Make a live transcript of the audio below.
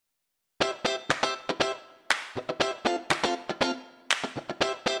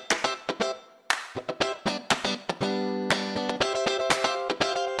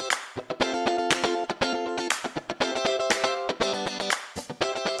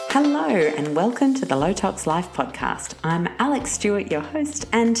Hello and welcome to the Low Tox Life podcast. I'm Alex Stewart, your host,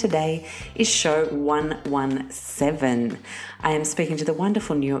 and today is show 117. I am speaking to the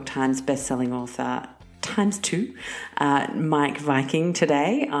wonderful New York Times bestselling author ×2, Meik Wiking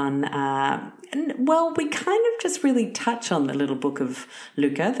today on, we kind of just really touch on the little book of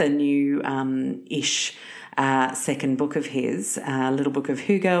Lykke, the new-ish second book of his. Little Book of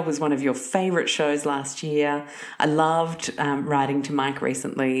Hygge was one of your favourite shows last year. I loved writing to Meik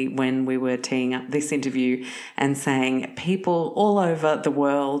recently when we were teeing up this interview and saying people all over the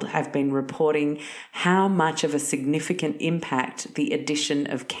world have been reporting how much of a significant impact the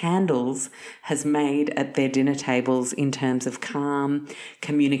addition of candles has made at their dinner tables in terms of calm,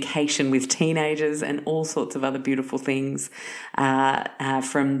 communication with teenagers and all sorts of other beautiful things.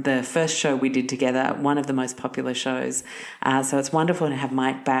 From the first show we did together, one of the most popular shows. So it's wonderful to have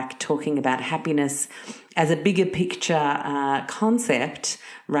Meik back talking about happiness as a bigger picture concept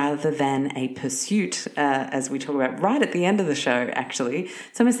rather than a pursuit, as we talk about right at the end of the show, actually.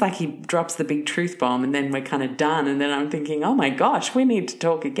 It's almost like he drops the big truth bomb and then we're kind of done. And then I'm thinking, oh my gosh, we need to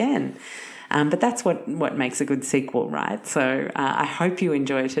talk again. But that's what makes a good sequel, right? So I hope you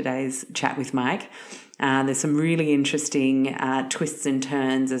enjoy today's chat with Meik. There's some really interesting twists and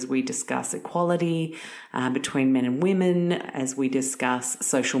turns as we discuss equality between men and women, as we discuss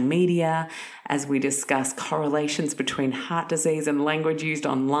social media, as we discuss correlations between heart disease and language used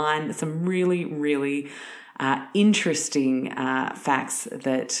online. There's some really, really interesting facts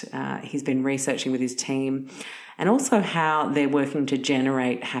that he's been researching with his team, and also how they're working to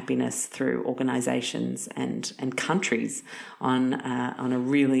generate happiness through organisations and countries on a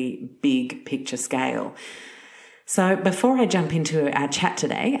really big picture scale. So before I jump into our chat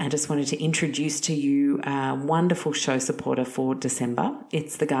today, I just wanted to introduce to you a wonderful show supporter for December.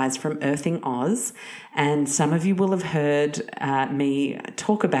 It's the guys from Earthing Oz, and some of you will have heard me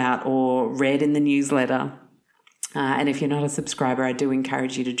talk about or read in the newsletter. And if you're not a subscriber, I do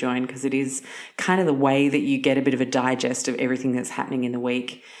encourage you to join, because it is kind of the way that you get a bit of a digest of everything that's happening in the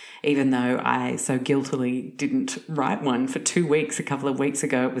week, even though I so guiltily didn't write one for 2 weeks. A couple of weeks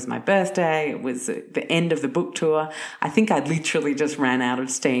ago, it was my birthday. It was the end of the book tour. I think I literally just ran out of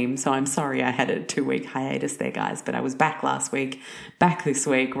steam. So I'm sorry I had a 2-week hiatus there, guys. But I was back last week, back this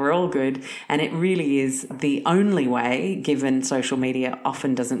week. We're all good. And it really is the only way, given social media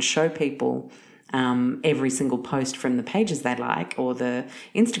often doesn't show people every single post from the pages they like or the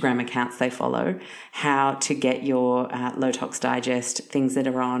Instagram accounts they follow, how to get your Low Tox Digest, things that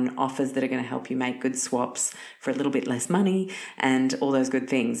are on, offers that are going to help you make good swaps for a little bit less money and all those good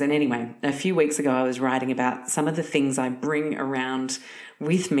things. And anyway, a few weeks ago I was writing about some of the things I bring around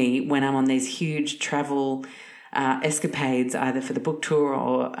with me when I'm on these huge travel escapades, either for the book tour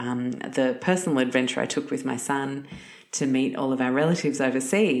or the personal adventure I took with my son to meet all of our relatives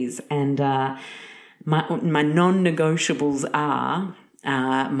overseas. And my non-negotiables are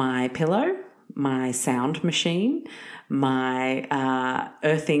my pillow, my sound machine, my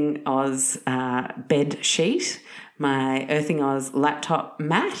Earthing Oz bed sheet, my Earthing Oz laptop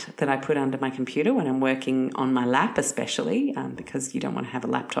mat that I put under my computer when I'm working on my lap, especially because you don't want to have a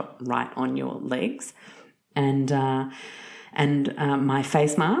laptop right on your legs, and my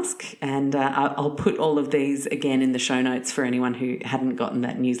face mask. And I'll put all of these again in the show notes for anyone who hadn't gotten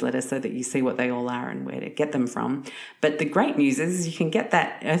that newsletter, so that you see what they all are and where to get them from. But the great news is you can get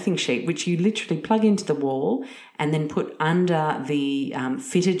that earthing sheet, which you literally plug into the wall and then put under the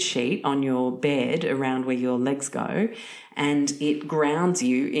fitted sheet on your bed around where your legs go, and it grounds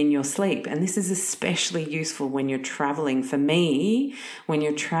you in your sleep. And this is especially useful when you're traveling. For me, when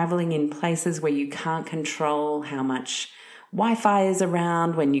you're traveling in places where you can't control how much Wi-Fi is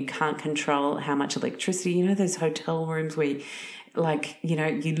around, when you can't control how much electricity, you know, those hotel rooms where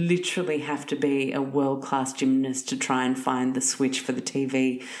you literally have to be a world-class gymnast to try and find the switch for the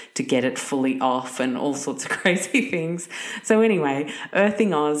TV to get it fully off and all sorts of crazy things. So anyway,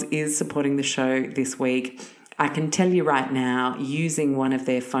 Earthing Oz is supporting the show this week. I can tell you right now, using one of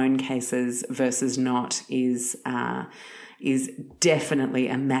their phone cases versus not is definitely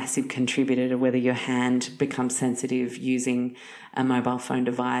a massive contributor to whether your hand becomes sensitive using a mobile phone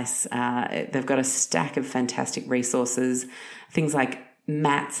device. They've got a stack of fantastic resources, things like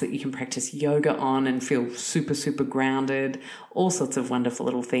mats that you can practice yoga on and feel super, super grounded, all sorts of wonderful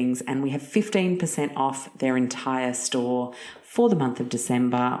little things. And we have 15% off their entire store for the month of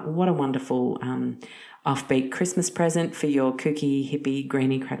December. What a wonderful offbeat Christmas present for your kooky, hippie,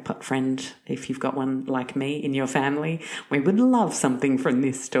 greeny crackpot friend. If you've got one like me in your family, we would love something from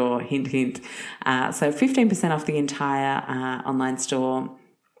this store, hint, hint. So 15% off the entire online store.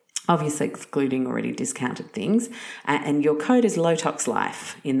 obviously excluding already discounted things. And your code is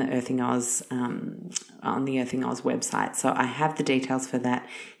LOTOXLIFE in the Earthing Oz, on the Earthing Oz website. So I have the details for that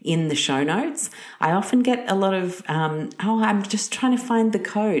in the show notes. I often get a lot of, I'm just trying to find the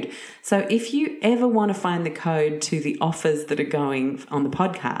code. So if you ever want to find the code to the offers that are going on the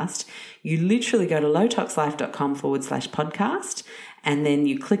podcast, you literally go to lotoxlife.com/podcast. And then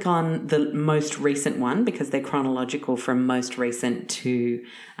you click on the most recent one because they're chronological from most recent to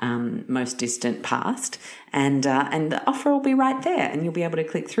most distant past. And the offer will be right there, and you'll be able to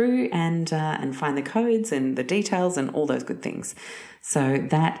click through and find the codes and the details and all those good things. So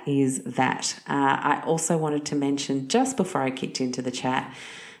that is that. I also wanted to mention just before I kicked into the chat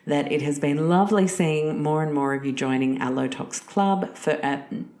that it has been lovely seeing more and more of you joining our Lotox Club for a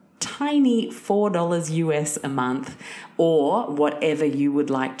tiny $4 US a month, or whatever you would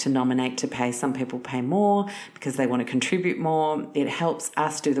like to nominate to pay. Some people pay more because they want to contribute more. It helps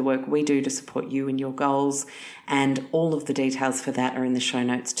us do the work we do to support you and your goals, and all of the details for that are in the show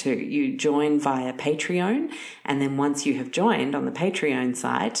notes too. You join via Patreon, and then once you have joined on the Patreon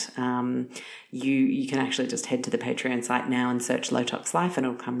site, you can actually just head to the Patreon site now and search Lotox Life, and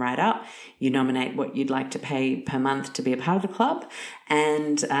it'll come right up. You nominate what you'd like to pay per month to be a part of the club,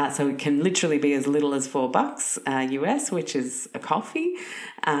 and so it can literally be as little as $4 US, which is a coffee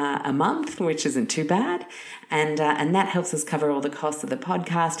a month, which isn't too bad, and that helps us cover all the costs of the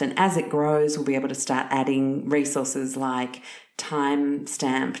podcast. And as it grows, we'll be able to start adding resources like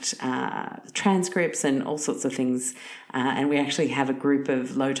time-stamped transcripts and all sorts of things. And we actually have a group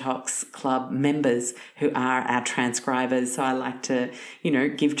of Lotox Club members who are our transcribers. So I like to,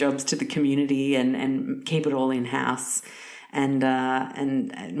 give jobs to the community and keep it all in-house. And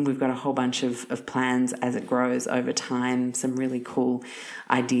we've got a whole bunch of plans as it grows over time, some really cool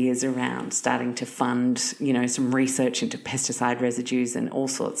ideas around starting to fund, some research into pesticide residues and all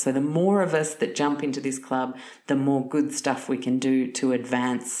sorts. So the more of us that jump into this club, the more good stuff we can do to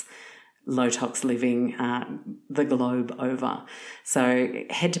advance Lotox living the globe over. So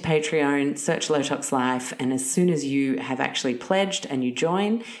head to Patreon, search Lotox Life, and as soon as you have actually pledged and you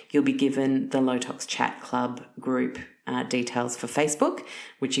join, you'll be given the Lotox Chat Club group details for Facebook,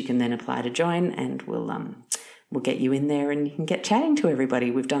 which you can then apply to join, and we'll get you in there and you can get chatting to everybody.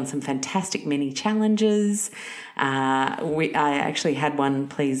 We've done some fantastic mini challenges. I actually had one,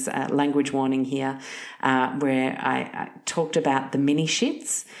 please, language warning here, where I talked about the mini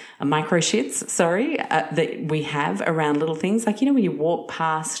shits, micro shits, that we have around little things. Like, when you walk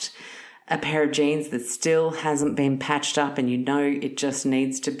past a pair of jeans that still hasn't been patched up and it just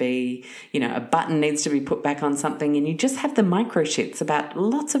needs to be, a button needs to be put back on something, and you just have the micro shits about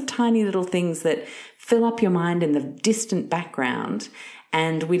lots of tiny little things that fill up your mind in the distant background.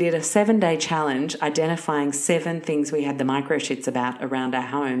 And we did a 7-day challenge identifying 7 things we had the microshits about around our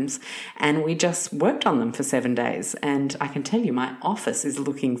homes, and we just worked on them for 7 days. And I can tell you my office is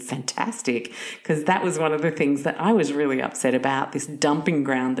looking fantastic, because that was one of the things that I was really upset about, this dumping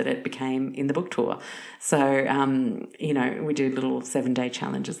ground that it became in the book tour. So, we do little 7-day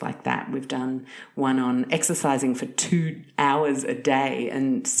challenges like that. We've done one on exercising for 2 hours a day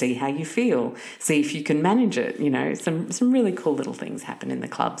and see how you feel. See if you can manage it. Some really cool little things happen in the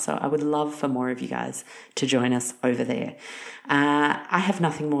club. So I would love for more of you guys to join us over there. I have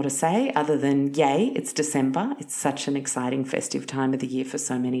nothing more to say other than, yay, it's December. It's such an exciting festive time of the year for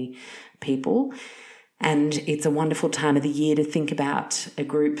so many people. And it's a wonderful time of the year to think about a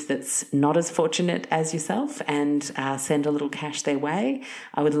group that's not as fortunate as yourself and send a little cash their way.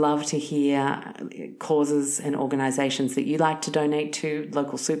 I would love to hear causes and organisations that you like to donate to,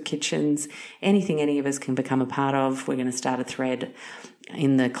 local soup kitchens, anything any of us can become a part of. We're going to start a thread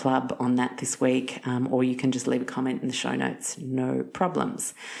in the club on that this week, or you can just leave a comment in the show notes, no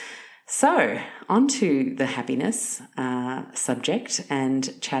problems. So, on to the happiness subject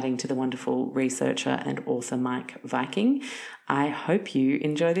and chatting to the wonderful researcher and author Meik Wiking. I hope you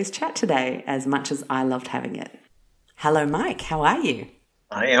enjoy this chat today as much as I loved having it. Hello, Meik. How are you?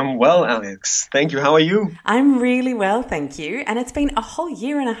 I am well, Alex. Thank you. How are you? I'm really well, thank you. And it's been a whole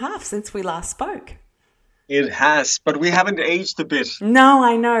year and a half since we last spoke. It has, but we haven't aged a bit. No,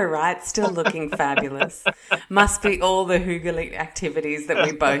 I know, right? Still looking fabulous. Must be all the Hygge activities that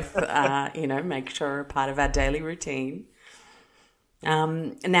we both, make sure are part of our daily routine.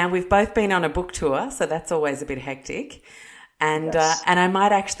 Now, we've both been on a book tour, so that's always a bit hectic. And Yes. And I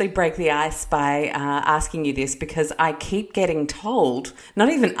might actually break the ice by asking you this, because I keep getting told, not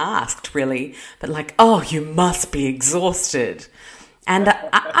even asked really, but like, oh, you must be exhausted. And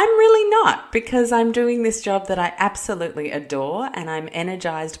I'm really not, because I'm doing this job that I absolutely adore, and I'm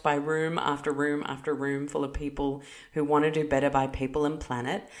energized by room after room after room full of people who want to do better by people and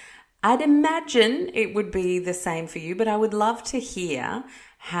planet. I'd imagine it would be the same for you, but I would love to hear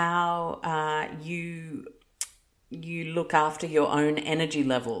how you look after your own energy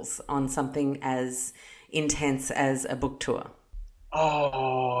levels on something as intense as a book tour.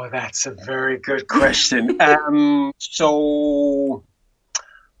 Oh, that's a very good question. So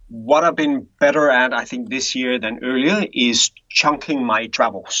what I've been better at, I think, this year than earlier is chunking my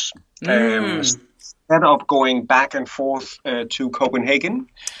travels. Instead of going back and forth to Copenhagen,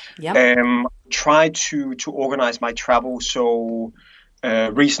 try to organize my travel. So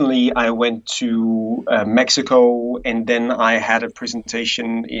recently I went to Mexico, and then I had a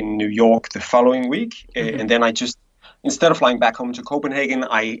presentation in New York the following week. And then instead of flying back home to Copenhagen,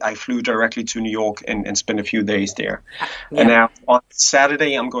 I flew directly to New York and spent a few days there. And now on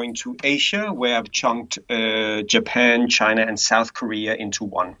Saturday, I'm going to Asia, where I've chunked Japan, China, and South Korea into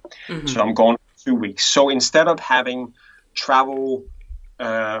one. So I'm gone for 2 weeks. So instead of having travel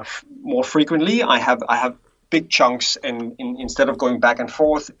more frequently, I have big chunks, and instead of going back and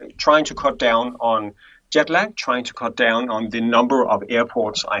forth, trying to cut down on jet lag, trying to cut down on the number of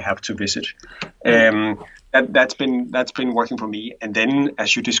airports I have to visit. That's been working for me. And then,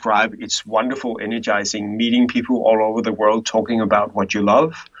 as you describe, it's wonderful, energizing, meeting people all over the world, talking about what you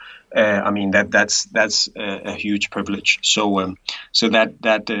love. I mean, that's a huge privilege. So that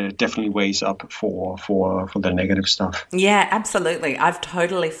definitely weighs up for the negative stuff. Yeah, absolutely. I've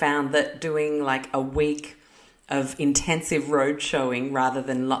totally found that doing like a week of intensive road showing rather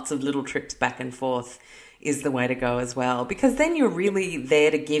than lots of little trips back and forth is the way to go as well, because then you're really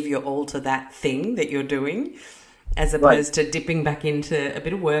there to give your all to that thing that you're doing, as opposed to dipping back into a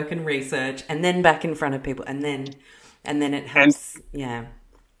bit of work and research and then back in front of people, and then it helps.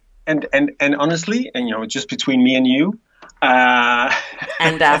 And honestly, and just between me and you,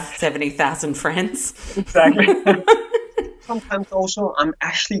 and our 70,000 friends, exactly. Sometimes also I'm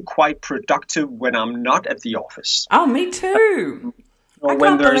actually quite productive when I'm not at the office. Oh, me too. I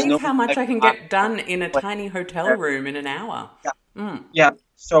can't believe how much I can get done in a tiny hotel room in an hour. Yeah.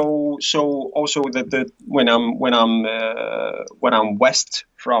 So also when I'm west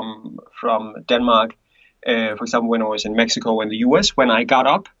from Denmark, for example, when I was in Mexico and the US, when I got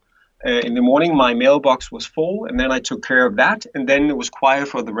up in the morning, my mailbox was full, and then I took care of that, and then it was quiet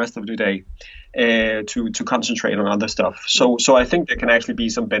for the rest of the day to concentrate on other stuff. So I think there can actually be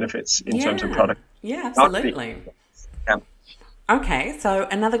some benefits in terms of product. Yeah, absolutely. Okay, so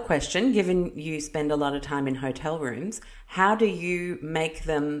another question, given you spend a lot of time in hotel rooms, how do you make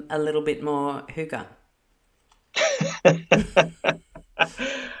them a little bit more hygge?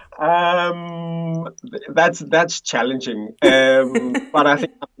 That's challenging. But I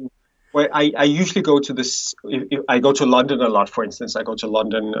think I usually go to this. If I go to London a lot, for instance. I go to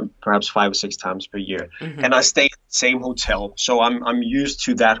London perhaps 5 or 6 times per year, and I stay at the same hotel. So I'm used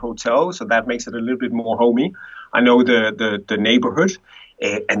to that hotel, so that makes it a little bit more homey. I know the neighborhood,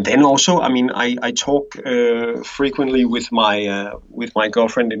 and then also, I mean, I talk frequently with my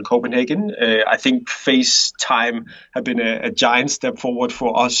girlfriend in Copenhagen. I think FaceTime have been a giant step forward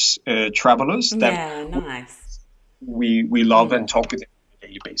for us travelers. Nice. We love and talk with them on a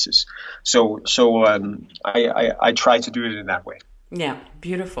daily basis. So I try to do it in that way. Yeah,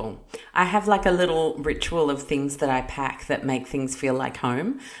 beautiful. I have like a little ritual of things that I pack that make things feel like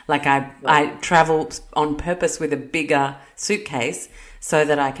home. Like I travel on purpose with a bigger suitcase so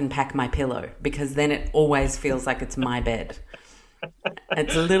that I can pack my pillow, because then it always feels like it's my bed.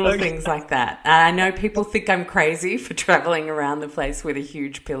 It's little things like that. I know people think I'm crazy for traveling around the place with a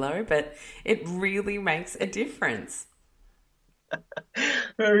huge pillow, but it really makes a difference.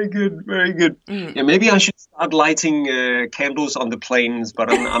 Very good, very good. Yeah, maybe I should start lighting candles on the planes, but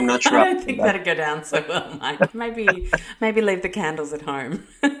I'm not sure. I don't think that'd go down so well, Mike. Maybe leave the candles at home.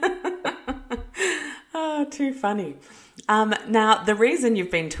 Oh, too funny. Now, the reason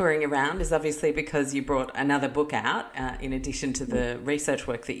you've been touring around is obviously because you brought another book out in addition to the research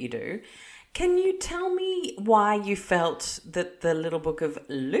work that you do. Can you tell me why you felt that the little book of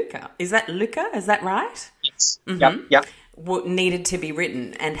Lykke, is that right? Yes. Yeah. Needed to be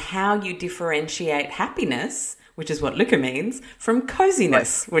written, and how you differentiate happiness, which is what Lykke means, from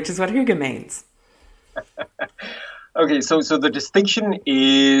coziness, which is what Hygge means? Okay, so the distinction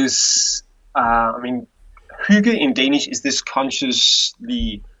is, Hygge in Danish is this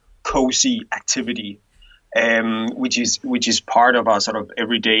consciously cozy activity, which is part of our sort of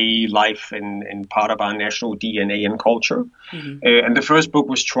everyday life and part of our national DNA and culture. And the first book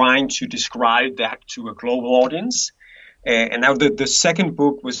was trying to describe that to a global audience. And now the second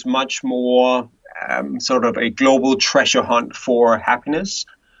book was much more sort of a global treasure hunt for happiness,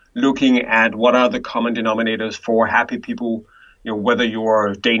 looking at what are the common denominators for happy people, whether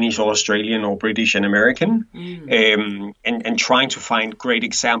you're Danish or Australian or British and American, and trying to find great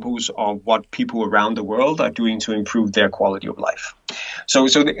examples of what people around the world are doing to improve their quality of life. So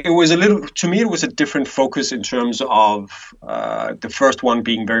it was it was a different focus in terms of the first one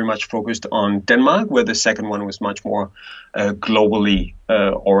being very much focused on Denmark, where the second one was much more globally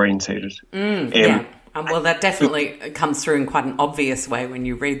orientated. Yeah. Well, that definitely comes through in quite an obvious way when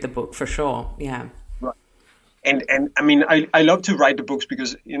you read the book, for sure. Yeah. And I mean, I love to write the books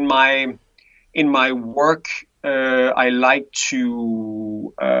because in my work, I like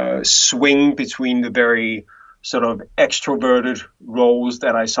to swing between the very sort of extroverted roles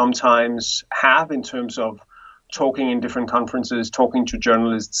that I sometimes have in terms of talking in different conferences, talking to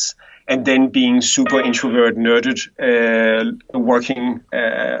journalists, and then being super introvert, nerded, working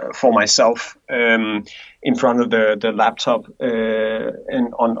for myself in front of the laptop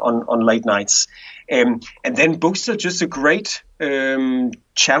and on late nights. And then books are just a great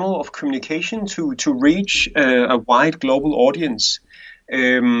channel of communication to reach a wide global audience.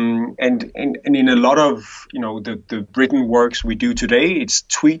 And in a lot of the written works we do today, it's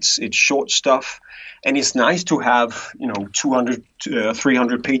tweets, it's short stuff, and it's nice to have 200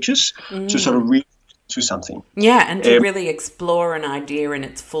 300 pages to sort of read to something. Yeah, and to really explore an idea in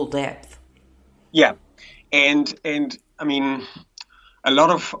its full depth. Yeah, and I mean, a lot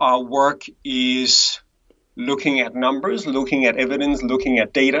of our work is looking at numbers, looking at evidence, looking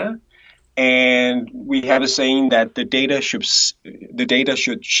at data. And we have a saying that the data should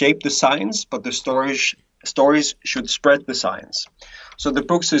shape the science, but the stories should spread the science. So the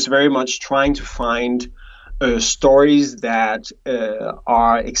books is very much trying to find stories that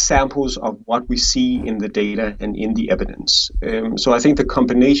are examples of what we see in the data and in the evidence. So I think the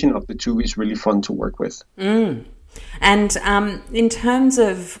combination of the two is really fun to work with. And in terms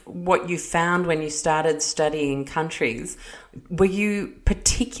of what you found when you started studying countries, were you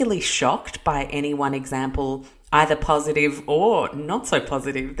particularly shocked by any one example, either positive or not so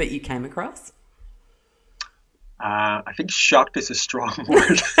positive, that you came across? I think shocked is a strong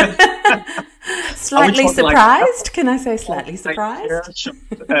word. Slightly surprised? Can I say slightly surprised?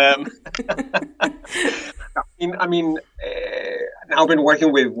 I mean, now I've been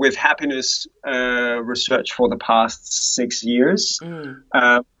working with happiness research for the past 6 years.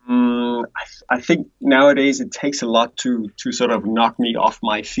 I think nowadays it takes a lot to sort of knock me off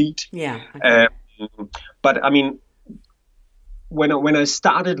my feet. Yeah. Okay. But I mean, when I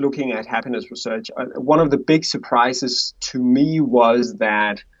started looking at happiness research, one of the big surprises to me was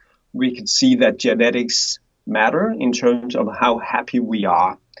that we could see that genetics matter in terms of how happy we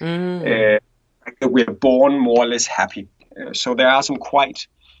are. That we're born more or less happy. So there are some quite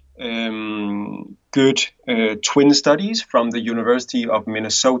good twin studies from the University of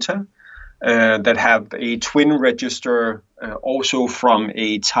Minnesota that have a twin register also from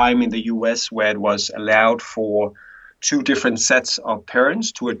a time in the US where it was allowed for 2 different sets of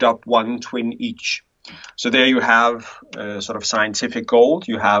parents to adopt 1 twin each. So there you have sort of scientific gold.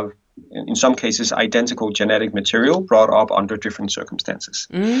 You have, in some cases, identical genetic material brought up under different circumstances.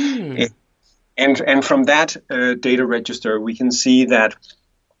 And from that data register, we can see that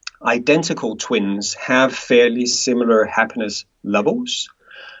identical twins have fairly similar happiness levels,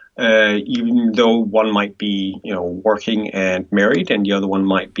 even though one might be, working and married, and the other one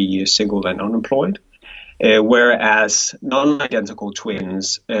might be single and unemployed. Whereas non-identical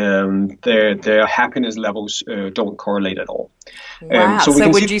twins, their happiness levels don't correlate at all. Wow. So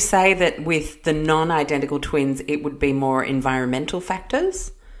would you say that with the non-identical twins, it would be more environmental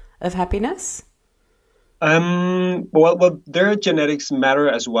factors of happiness? Well, their genetics matter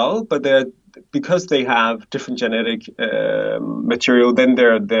as well, but because they have different genetic material, then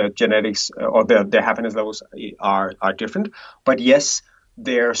their genetics or their happiness levels are different. But yes,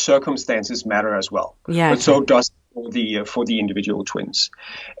 their circumstances matter as well. Yeah. But so does for the individual twins,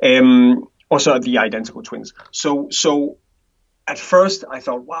 also the identical twins. So at first I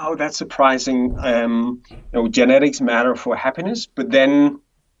thought, wow, that's surprising. Genetics matter for happiness, but then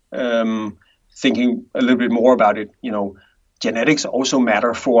thinking a little bit more about it, genetics also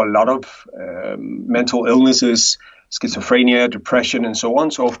matter for a lot of mental illnesses, schizophrenia, depression, and so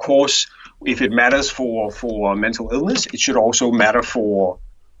on. So of course, if it matters for mental illness, it should also matter for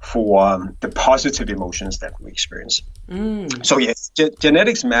the positive emotions that we experience. So yes,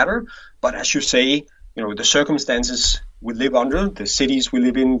 genetics matter, but as you say, the circumstances we live under, the cities we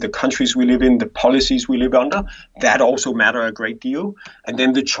live in, the countries we live in, the policies we live under, that also matter a great deal. And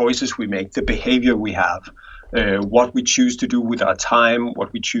then the choices we make, the behavior we have, what we choose to do with our time,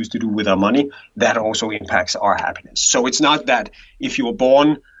 what we choose to do with our money, that also impacts our happiness. So it's not that if you were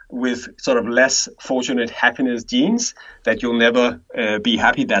born with sort of less fortunate happiness genes that you'll never be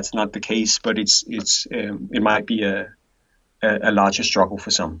happy. That's not the case, but it might be a larger struggle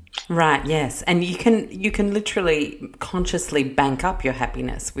for some. Right, yes. And you can literally consciously bank up your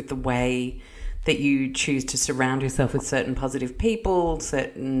happiness with the way that you choose to surround yourself with certain positive people,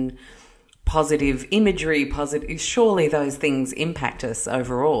 certain positive imagery, surely those things impact us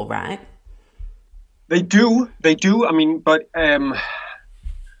overall, right? They do. I mean, but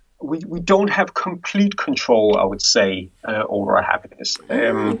we don't have complete control, I would say, over our happiness.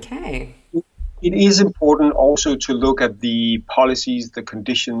 Okay. It is important also to look at the policies, the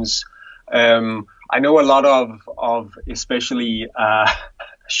conditions. I know a lot of especially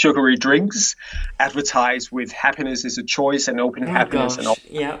sugary drinks advertise with happiness is a choice and open happiness. Gosh. And all.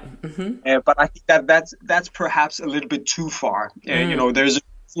 Yeah. Mm-hmm. But I think that's perhaps a little bit too far. There's a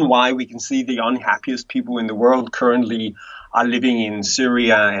reason why we can see the unhappiest people in the world currently are living in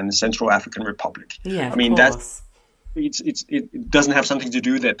Syria and Central African Republic. Yeah, I mean, it doesn't have something to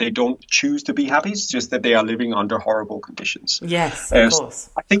do that they don't choose to be happy. It's just that they are living under horrible conditions. Yes, of course.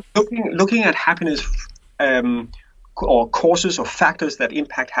 I think looking at happiness or causes or factors that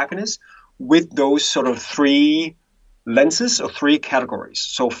impact happiness with those sort of three lenses or three categories.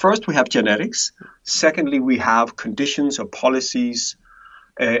 So first we have genetics. Secondly, we have conditions or policies.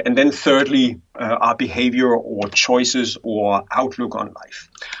 And then thirdly, our behavior or choices or outlook on life.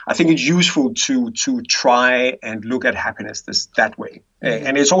 I think it's useful to try and look at happiness that way.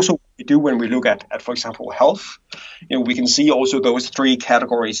 And it's also what we do when we look at, for example, health. We can see also those three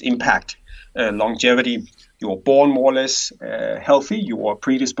categories impact longevity. You're born more or less healthy, you are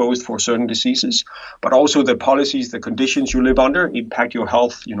predisposed for certain diseases, but also the policies, the conditions you live under impact your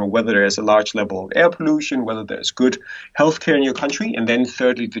health, whether there's a large level of air pollution, whether there's good healthcare in your country, and then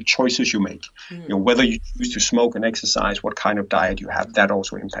thirdly, the choices you make, whether you choose to smoke and exercise, what kind of diet you have, that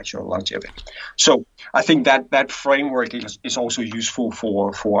also impacts your longevity. So I think that framework is also useful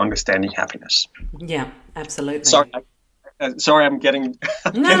for understanding happiness. Yeah, absolutely. Sorry, I'm getting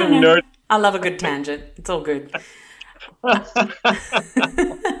nerd. I love a good tangent. It's all good.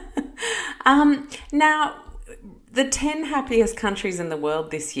 Now, the 10 happiest countries in the world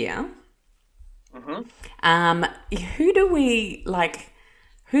this year. Mm-hmm. Who do we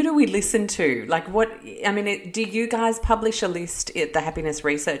listen to? Do you guys publish a list at the Happiness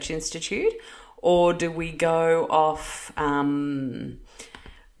Research Institute, or do we go off?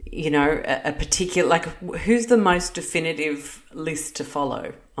 A particular, who's the most definitive list to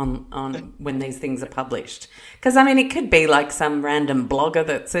follow on when these things are published? Because, it could be like some random blogger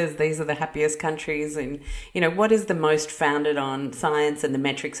that says these are the happiest countries, and, what is the most founded on science and the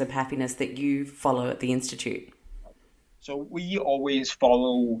metrics of happiness that you follow at the Institute? So we always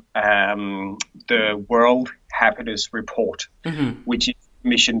follow the World Happiness Report, which is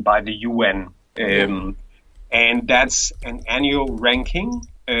commissioned by the UN. And that's an annual ranking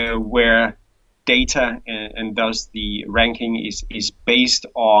where data and thus the ranking is based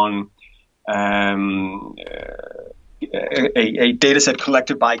on a data set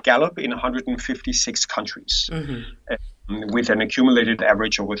collected by Gallup in 156 countries with an accumulated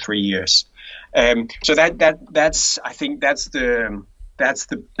average over 3 years. So that's I think that's the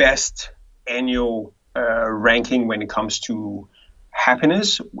best annual ranking when it comes to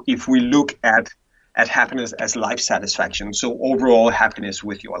happiness. If we look at happiness as life satisfaction, so overall happiness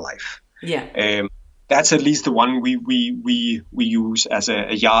with your life. Yeah. That's at least the one we use as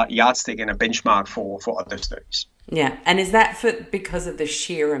a yardstick and a benchmark for other studies. Yeah, and is that because of the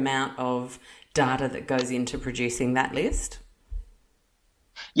sheer amount of data that goes into producing that list?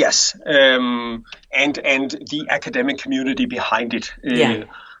 Yes, and the academic community behind it.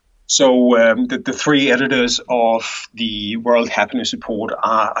 So the three editors of the World Happiness Report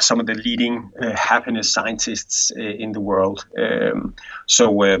are some of the leading happiness scientists in the world.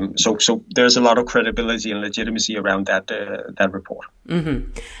 So there's a lot of credibility and legitimacy around that report.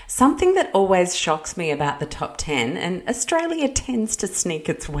 Mm-hmm. Something that always shocks me about the top 10, and Australia tends to sneak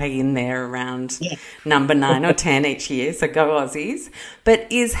its way in there around number 9 or 10 each year, so go Aussies,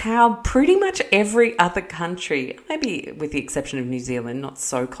 but is how pretty much every other country, maybe with the exception of New Zealand, not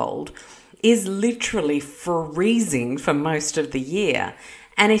so cold, is literally freezing for most of the year.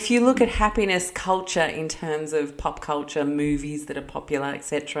 And if you look at happiness culture in terms of pop culture, movies that are popular,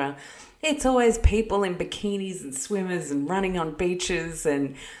 etc., it's always people in bikinis and swimmers and running on beaches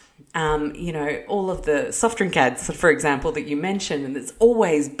and, all of the soft drink ads, for example, that you mentioned. And there's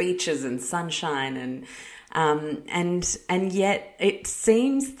always beaches and sunshine and And yet it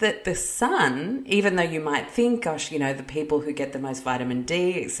seems that the sun, even though you might think, gosh, the people who get the most vitamin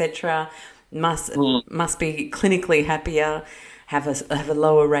D, etc., must be clinically happier, have a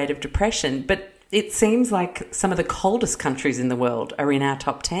lower rate of depression. But it seems like some of the coldest countries in the world are in our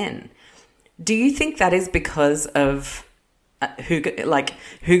top 10. Do you think that is because of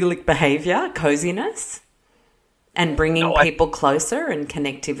Hygge behaviour, coziness, and bringing people closer and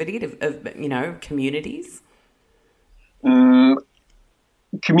connectivity to communities?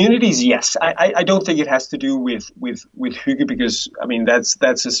 Communities, yes. I don't think it has to do with Hygge, because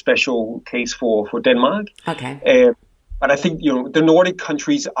that's a special case for Denmark. Okay. But I think the Nordic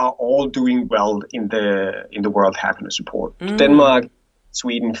countries are all doing well in the World Happiness Report. Denmark,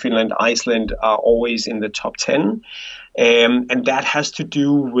 Sweden, Finland, Iceland are always in the top 10, and that has to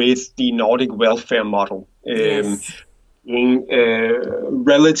do with the Nordic welfare model. Being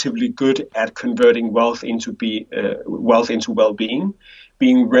relatively good at converting wealth into well-being,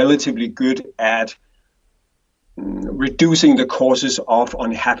 being relatively good at reducing the causes of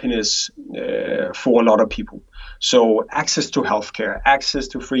unhappiness for a lot of people. So access to healthcare, access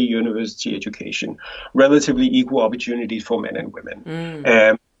to free university education, relatively equal opportunities for men and women,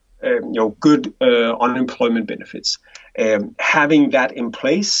 good unemployment benefits. Having that in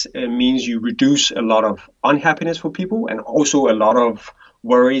place means you reduce a lot of unhappiness for people, and also a lot of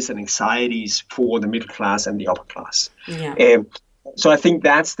worries and anxieties for the middle class and the upper class. Yeah. So I think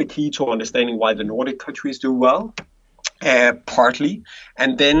that's the key to understanding why the Nordic countries do well, partly.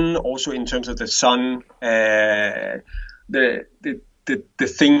 And then also in terms of the sun, the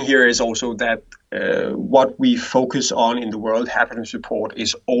thing here is also that what we focus on in the World Happiness Report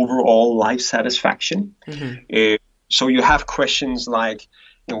is overall life satisfaction. So you have questions like,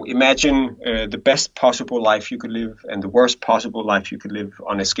 imagine the best possible life you could live and the worst possible life you could live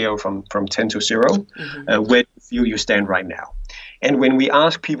on a scale from 10 to 0. Where do you feel you stand right now? And when we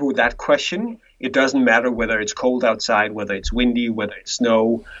ask people that question, it doesn't matter whether it's cold outside, whether it's windy, whether it's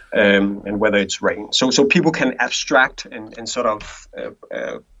snow, and whether it's rain. So people can abstract and sort of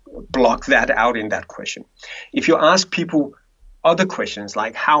block that out in that question. If you ask people other questions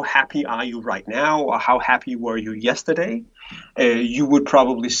like how happy are you right now, or how happy were you yesterday, you would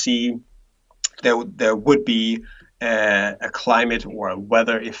probably see there would be a climate or a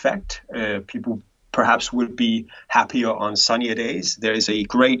weather effect. People perhaps would be happier on sunnier days. There is a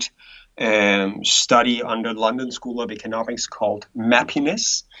great study under London School of Economics called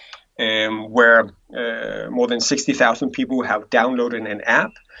Mappiness, where more than 60,000 people have downloaded an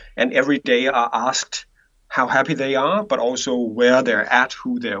app, and every day are asked how happy they are, but also where they're at,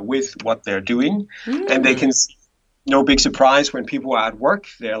 who they're with, what they're doing. And they can see, no big surprise, when people are at work,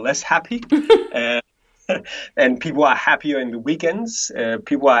 they're less happy. And people are happier in the weekends.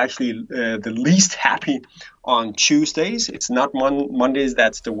 People are actually the least happy on Tuesdays. It's not Mondays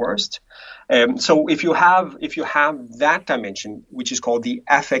that's the worst. So if you have that dimension, which is called the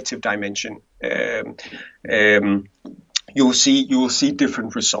affective dimension, you will see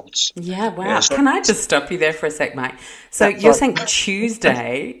different results. Yeah, wow. Can I just stop you there for a sec, Mike? So you're saying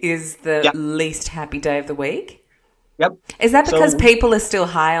Tuesday is the least happy day of the week? Yep. Is that because people are still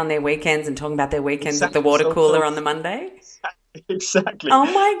high on their weekends and talking about their weekends at the water cooler on the Monday? Exactly. Oh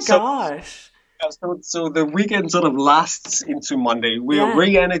my gosh. So the weekend sort of lasts into Monday. We are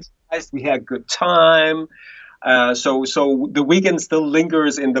re-energized. We had a good time. So the weekend still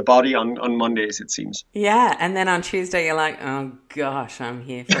lingers in the body on Mondays, it seems. Yeah, and then on Tuesday you're like, oh gosh, I'm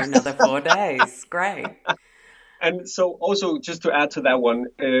here for another 4 days. Great. And so also just to add to that one,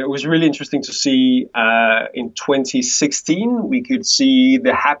 it was really interesting to see in 2016, we could see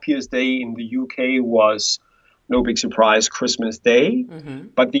the happiest day in the UK was, no big surprise, Christmas Day.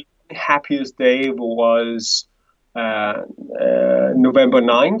 But the happiest day was November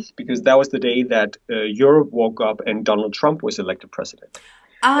 9th, because that was the day that Europe woke up and Donald Trump was elected president.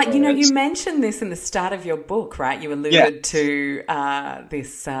 You mentioned this in the start of your book, right? You alluded to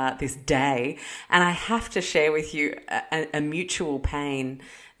this day, and I have to share with you a mutual pain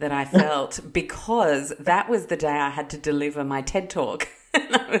that I felt because that was the day I had to deliver my TED Talk.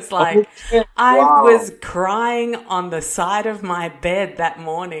 And I was like, I was crying on the side of my bed that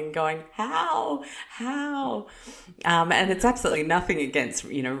morning going, how? And it's absolutely nothing against,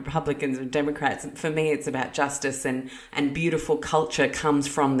 Republicans and Democrats. For me, it's about justice and beautiful culture comes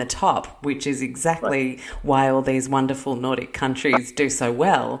from the top, which is exactly why all these wonderful Nordic countries do so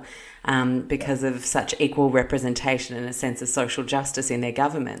well. Because of such equal representation and a sense of social justice in their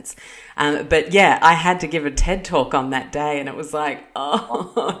governments. But I had to give a TED Talk on that day and it was like,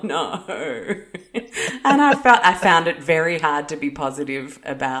 oh no. And I found it very hard to be positive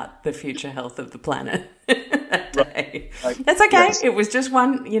about the future health of the planet that day. Right. That's okay. Yes. It was just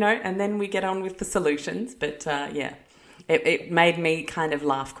one, and then we get on with the solutions. But it made me kind of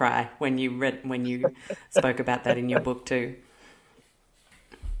laugh cry when you spoke about that in your book too.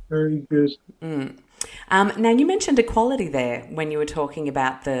 Very good. Now, you mentioned equality there when you were talking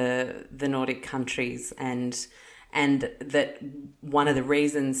about the Nordic countries and that one of the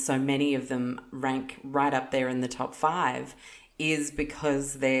reasons so many of them rank right up there in the top 5 is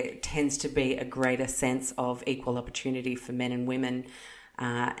because there tends to be a greater sense of equal opportunity for men and women.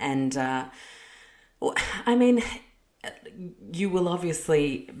 You will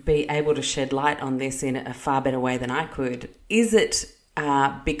obviously be able to shed light on this in a far better way than I could. Is it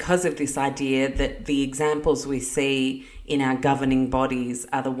because of this idea that the examples we see in our governing bodies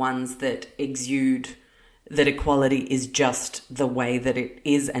are the ones that exude that equality is just the way that it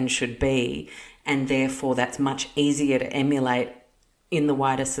is and should be, and therefore that's much easier to emulate in the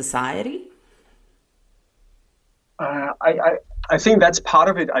wider society? I think that's part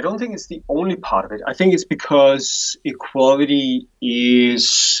of it. I don't think it's the only part of it. I think it's because equality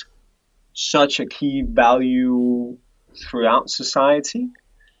is such a key value throughout society,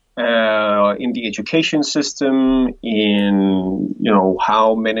 in the education system, in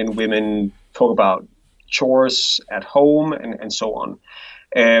how men and women talk about chores at home and so on.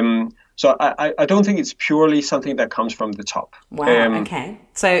 So I don't think it's purely something that comes from the top. Wow. Okay.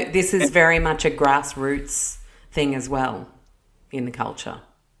 So this is very much a grassroots thing as well in the culture.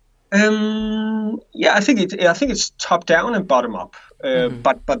 Yeah, I think it's top down and bottom up.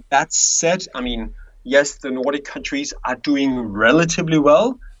 But that said, I mean, yes, the Nordic countries are doing relatively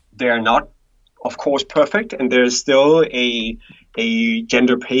well. They're not, of course, perfect, and there's still a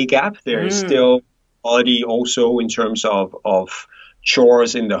gender pay gap. There is still equality also in terms of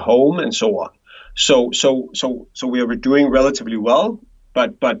chores in the home and so on. So we are doing relatively well,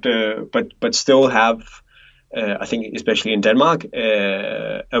 but still have, I think, especially in Denmark,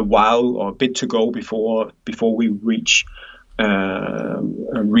 a while or a bit to go before we reach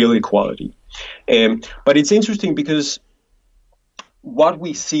real equality. But it's interesting because what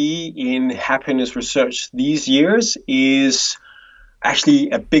we see in happiness research these years is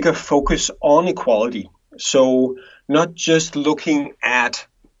actually a bigger focus on equality. So not just looking at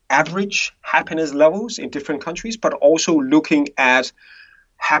average happiness levels in different countries, but also looking at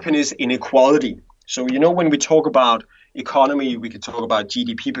happiness inequality. So, when we talk about economy, we can talk about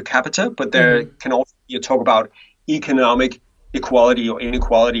GDP per capita, but there can also be a talk about economic equality or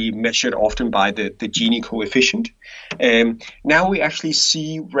inequality measured often by the Gini coefficient. Now we actually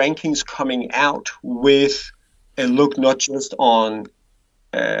see rankings coming out with a look not just on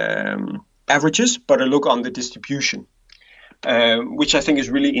averages, but a look on the distribution, which I think is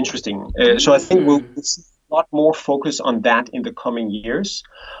really interesting. So I think we'll see a lot more focus on that in the coming years.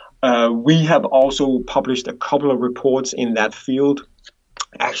 We have also published a couple of reports in that field,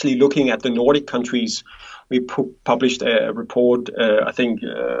 actually looking at the Nordic countries. We published a report, I think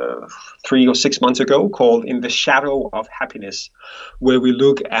 3 or 6 months ago, called "In the Shadow of Happiness," where we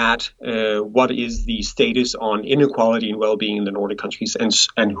look at what is the status on inequality and well-being in the Nordic countries,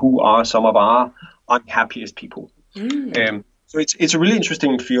 and who are some of our unhappiest people. So it's a really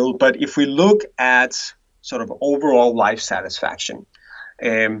interesting field. But if we look at sort of overall life satisfaction,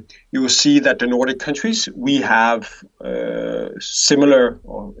 you will see that the Nordic countries, we have similar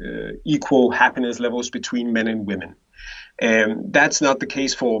or equal happiness levels between men and women. That's not the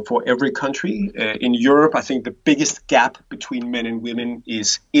case for every country. In Europe, I think the biggest gap between men and women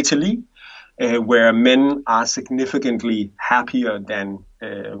is Italy, where men are significantly happier than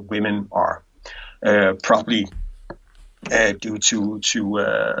women are, probably due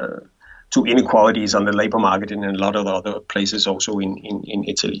to inequalities on the labor market and in a lot of other places also in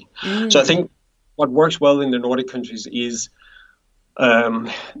Italy. So I think what works well in the Nordic countries is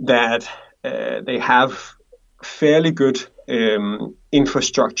that they have fairly good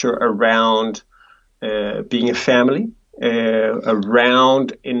infrastructure around being a family,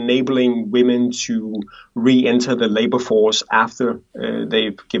 around enabling women to re-enter the labor force after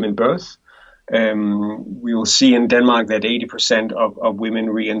they've given birth. We will see in Denmark that 80% of women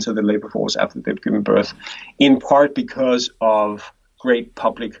re-enter the labor force after they've given birth, in part because of great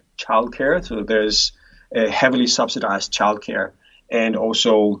public childcare. So there's heavily subsidized childcare, and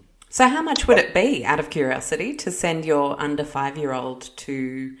also. So how much would it be, out of curiosity, to send your under 5-year-old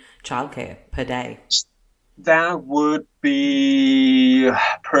to childcare per day? That would be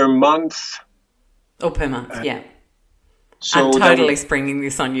per month. Oh, per month, yeah. So I'm totally springing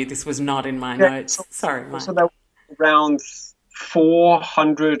this on you. This was not in my notes. Sorry, Mike. So that was around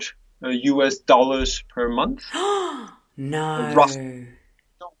 400 US dollars per month. No.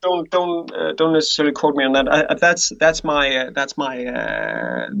 Don't necessarily quote me on that. That's my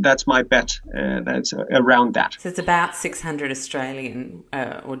bet. That's around that. So it's about 600 Australian,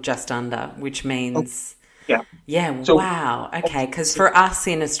 or just under, which means yeah. So, Wow. Okay, because for us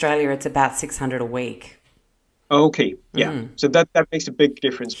in Australia, it's about 600 a week. okay, yeah. So that makes a big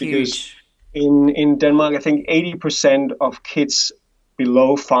difference. Huge. Because in Denmark, I think 80% of kids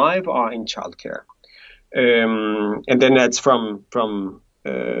below 5 are in childcare, and then that's from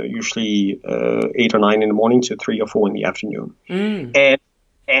usually 8 or 9 in the morning to 3 or 4 in the afternoon.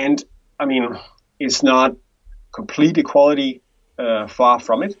 And I mean, it's not complete equality, far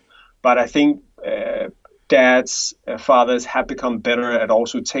from it, but I think dads, fathers have become better at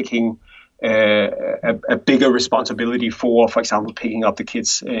also taking a bigger responsibility for example, picking up the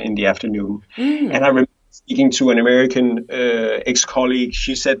kids in the afternoon. And I remember speaking to an American ex-colleague.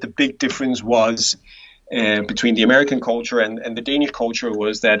 She said the big difference was between the American culture and the Danish culture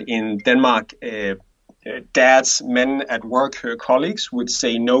was that in Denmark, dads, men at work, her colleagues, would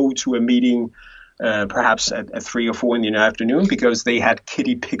say no to a meeting perhaps at 3 or 4 in the afternoon because they had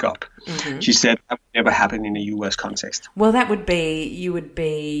kiddie pickup. She said that would never happen in a US context. Well, you would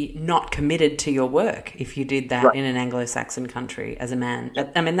be not committed to your work if you did that in an Anglo-Saxon country as a man.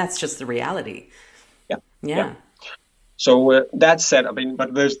 I mean, that's just the reality. Yeah. So that said, I mean,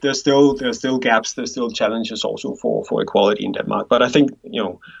 but there's still gaps, there's still challenges also for equality in Denmark. But I think,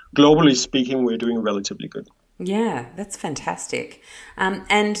 globally speaking, we're doing relatively good. Yeah, that's fantastic.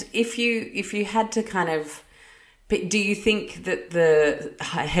 And if you had to kind of, do you think that the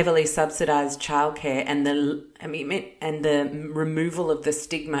heavily subsidised childcare and the removal of the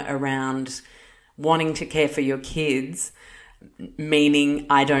stigma around wanting to care for your kids, meaning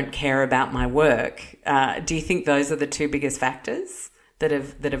I don't care about my work, do you think those are the two biggest factors that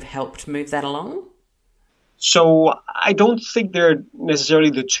have helped move that along? So I don't think they're necessarily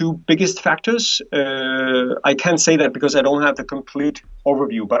the two biggest factors. I can't say that because I don't have the complete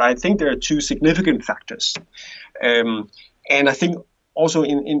overview, but I think there are two significant factors. And I think also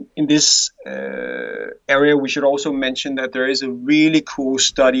in this area, we should also mention that there is a really cool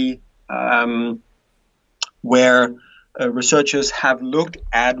study where researchers have looked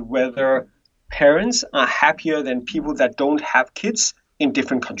at whether parents are happier than people that don't have kids in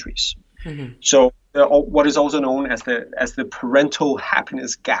different countries. So what is also known as the parental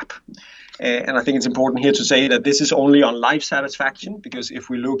happiness gap. And I think it's important here to say that this is only on life satisfaction, because if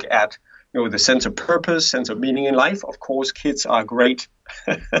we look at the sense of purpose, sense of meaning in life, of course, kids are a great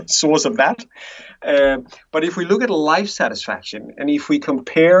source of that. But if we look at life satisfaction, and if we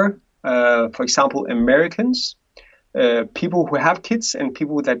compare, for example, Americans, people who have kids and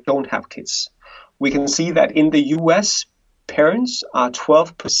people that don't have kids, we can see that in the US, parents are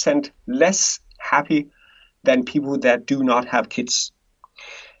 12% less happy than people that do not have kids.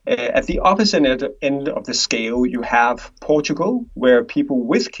 At the opposite end of the scale, you have Portugal, where people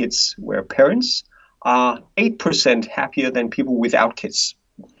with kids, where parents are 8% happier than people without kids.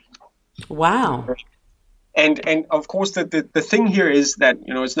 Wow. And of course, the thing here is that,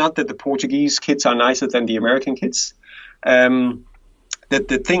 it's not that the Portuguese kids are nicer than the American kids.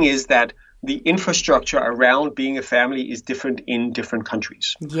 The thing is that the infrastructure around being a family is different in different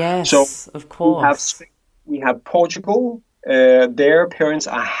countries. Yes, so of course. We have Portugal. Their parents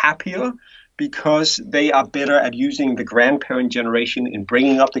are happier because they are better at using the grandparent generation in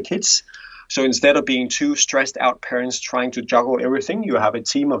bringing up the kids. So instead of being two stressed out parents trying to juggle everything, you have a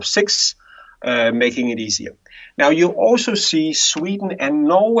team of 6 making it easier. Now, you also see Sweden and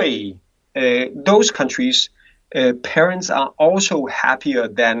Norway. Those countries, parents are also happier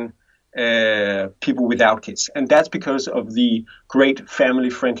than people without kids. And that's because of the great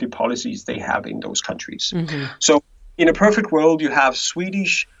family-friendly policies they have in those countries. So in a perfect world, you have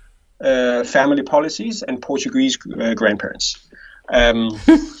Swedish family policies and Portuguese grandparents.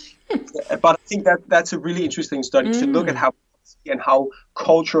 But I think that's a really interesting study to look at how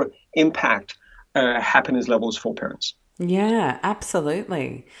culture impact happiness levels for parents. Yeah,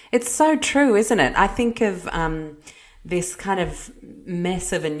 absolutely. It's so true, isn't it? I think of this kind of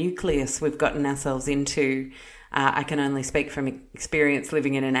mess of a nucleus we've gotten ourselves into. I can only speak from experience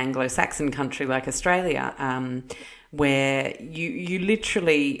living in an Anglo-Saxon country like Australia, where you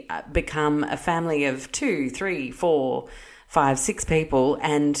literally become a family of 2, 3, 4, 5, 6 people,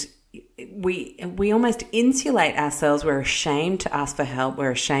 and we almost insulate ourselves. We're ashamed to ask for help.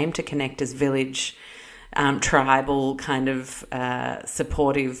 We're ashamed to connect as village tribal kind of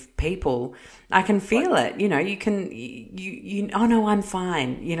supportive people, I can feel it. You know, oh no, I'm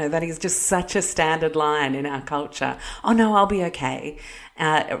fine. You know, that is just such a standard line in our culture. Oh no, I'll be okay.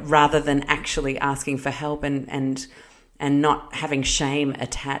 Rather than actually asking for help and not having shame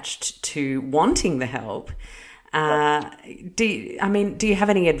attached to wanting the help. Do you have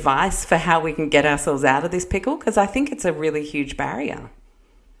any advice for how we can get ourselves out of this pickle? Because I think it's a really huge barrier.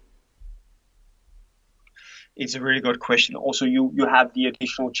 It's a really good question. Also, you have the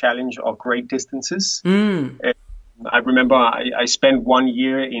additional challenge of great distances. I remember I spent 1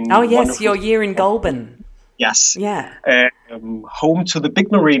 year in... Oh, yes, your year in Goulburn. Yes. Yeah. Home to the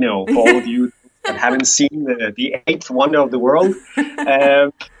big merino, for all of you that haven't seen the eighth wonder of the world.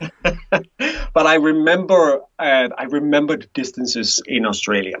 But I remember the distances in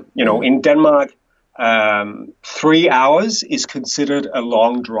Australia. You know, in Denmark, 3 hours is considered a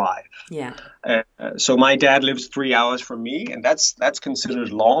long drive. Yeah. So my dad lives 3 hours from me, and that's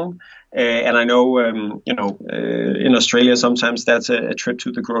considered long. And I know, in Australia, sometimes that's a trip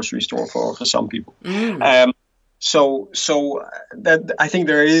to the grocery store for some people. So that I think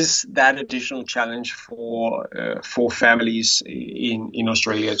there is that additional challenge for families in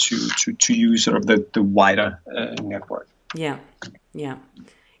Australia to use sort of the wider network. Yeah,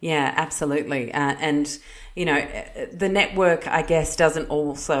 absolutely. And, you know, the network, I guess, doesn't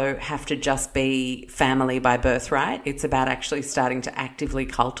also have to just be family by birthright. It's about actually starting to actively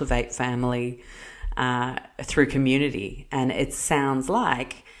cultivate family through community. And it sounds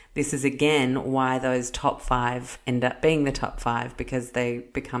like this is, again, why those top 5 end up being the top 5, because they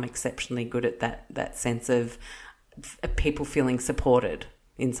become exceptionally good at that sense of people feeling supported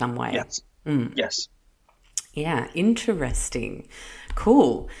in some way. Yes. Yes. Yeah, interesting.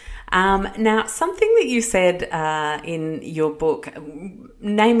 Cool. Now, something that you said in your book,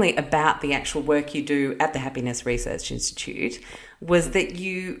 namely about the actual work you do at the Happiness Research Institute, was that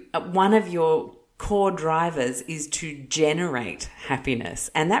one of your core drivers is to generate happiness.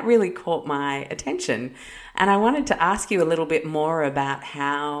 And that really caught my attention. And I wanted to ask you a little bit more about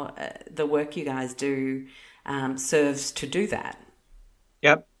how the work you guys do serves to do that.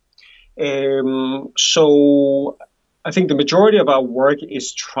 Yep. So I think the majority of our work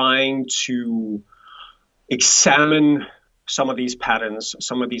is trying to examine some of these patterns,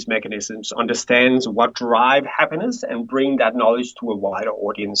 some of these mechanisms, understand what drive happiness, and bring that knowledge to a wider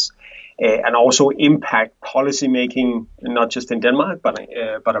audience, and also impact policymaking, not just in Denmark,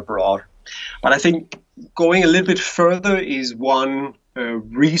 but abroad. But I think going a little bit further is one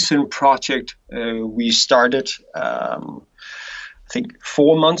recent project we started, I think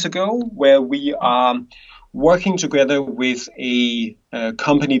 4 months ago, where we are working together with a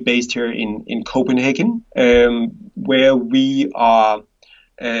company based here in Copenhagen, where we are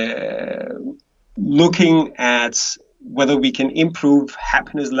looking at whether we can improve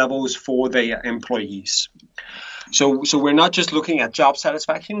happiness levels for their employees. So we're not just looking at job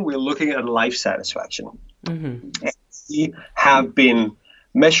satisfaction, we're looking at life satisfaction. Mm-hmm. And we have been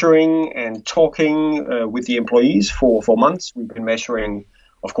measuring and talking with the employees for months. We've been measuring,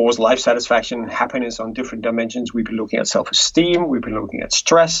 of course, life satisfaction, happiness on different dimensions. We've been looking at self-esteem. We've been looking at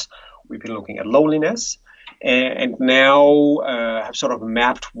stress. We've been looking at loneliness. And now have sort of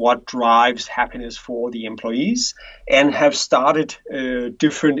mapped what drives happiness for the employees, and have started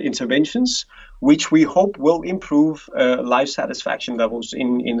different interventions, which we hope will improve life satisfaction levels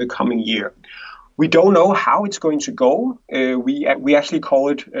in the coming year. We don't know how it's going to go. We actually call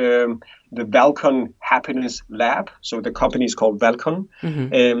it the Valcon Happiness Lab. So the company is called Valcon.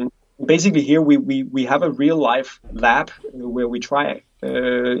 Mm-hmm. Basically, here we have a real life lab where we try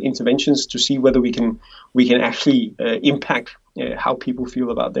interventions to see whether we can actually impact how people feel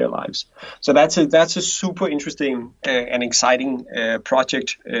about their lives. So that's a super interesting and exciting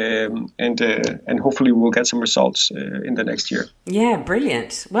project, and hopefully we'll get some results in the next year. Yeah,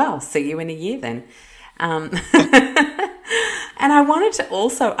 brilliant. Well, see you in a year then. And I wanted to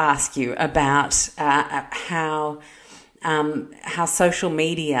also ask you about how social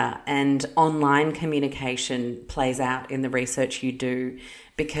media and online communication plays out in the research you do,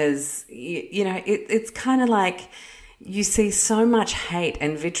 because it's kind of like you see so much hate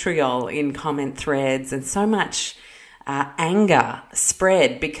and vitriol in comment threads, and so much anger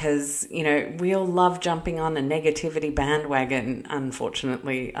spread because, we all love jumping on a negativity bandwagon.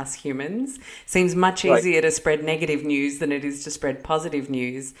 Unfortunately, us humans, seems much easier to spread negative news than it is to spread positive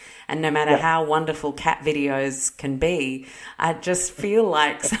news. And no matter how wonderful cat videos can be, I just feel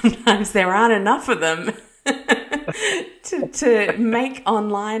like sometimes there aren't enough of them to make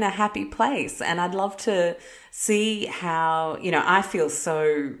online a happy place. And I'd love to see how, I feel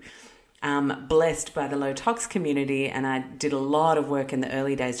so blessed by the low tox community, and I did a lot of work in the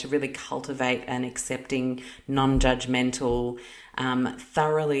early days to really cultivate an accepting, non-judgmental,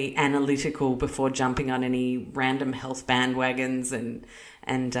 thoroughly analytical before jumping on any random health bandwagons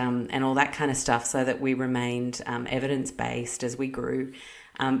and all that kind of stuff, so that we remained evidence-based as we grew.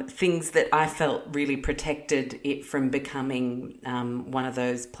 Things that I felt really protected it from becoming one of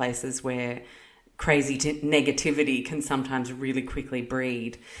those places where crazy negativity can sometimes really quickly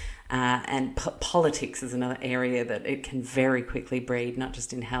breed. And politics is another area that it can very quickly breed, not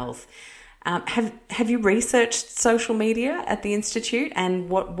just in health. Have you researched social media at the Institute, and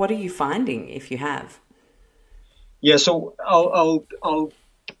what are you finding if you have? Yeah, so I'll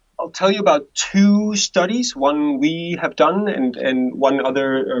tell you about two studies. One we have done, and one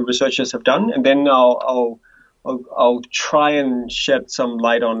other researchers have done, and then I'll try and shed some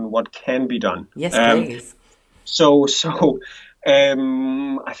light on what can be done. Yes, please.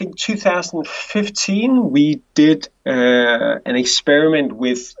 I think 2015 we did an experiment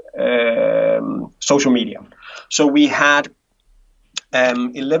with social media. So we had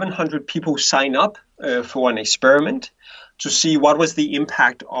 1,100 people sign up for an experiment to see what was the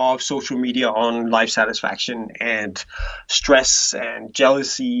impact of social media on life satisfaction and stress and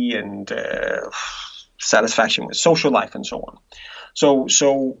jealousy and satisfaction with social life and so on.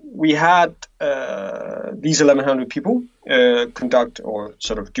 So we had these 1,100 people conduct or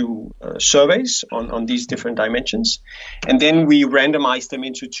sort of do surveys on these different dimensions. And then we randomized them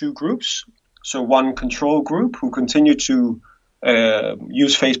into two groups. So one control group who continued to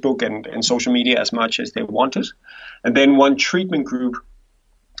use Facebook and social media as much as they wanted. And then one treatment group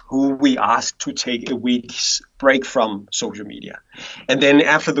who we asked to take a week's break from social media. And then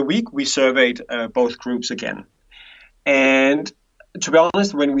after the week, we surveyed both groups again. And to be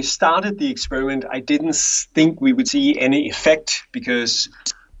honest, when we started the experiment, I didn't think we would see any effect because,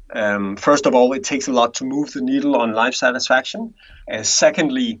 first of all, it takes a lot to move the needle on life satisfaction. And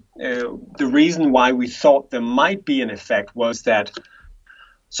secondly, the reason why we thought there might be an effect was that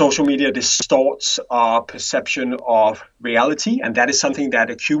social media distorts our perception of reality, and that is something that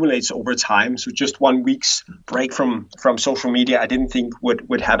accumulates over time. So just 1 week's break from social media, I didn't think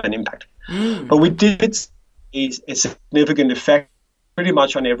would have an impact. But we did see a significant effect pretty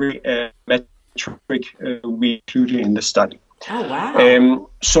much on every metric we included in the study. Oh wow!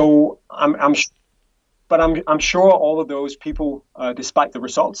 So I'm sure all of those people, despite the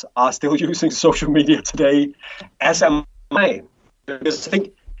results, are still using social media today, as am I. Because I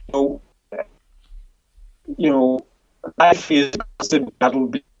think life is that'll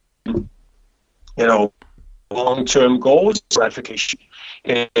be long-term goals, gratification.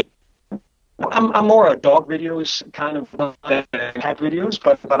 I'm more a dog videos kind of than cat videos,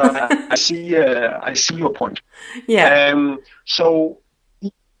 but I see your point. Yeah. So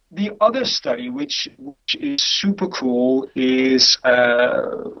the other study, which is super cool, is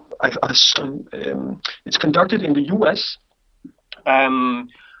it's conducted in the U.S.,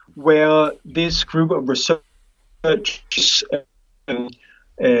 where this group of researchers.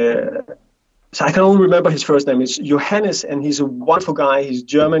 So I can only remember his first name. It's Johannes, and he's a wonderful guy. He's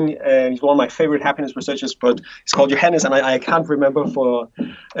German, and he's one of my favorite happiness researchers, but he's called Johannes, and I can't remember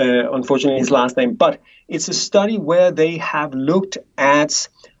unfortunately, his last name. But it's a study where they have looked at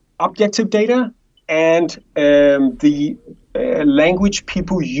objective data and the language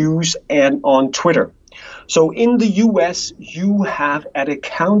people use on Twitter. So in the US, you have at a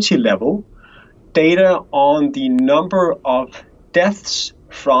county level data on the number of deaths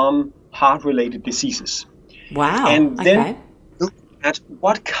from heart-related diseases. Wow. And then look at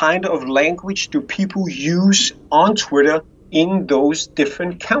what kind of language do people use on Twitter in those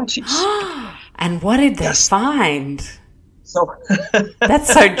different counties. And what did they find? So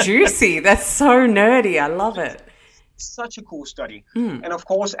That's so juicy. That's so nerdy. I love it. Such a cool study. And of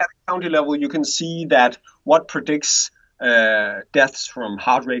course, at a county level, you can see that what predicts deaths from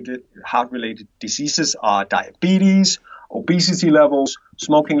heart-related diseases are diabetes, obesity levels,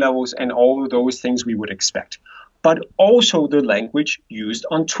 smoking levels, and all of those things we would expect. But also the language used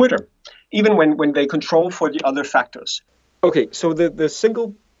on Twitter, even when they control for the other factors. Okay, so the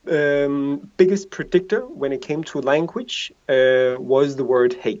single biggest predictor when it came to language was the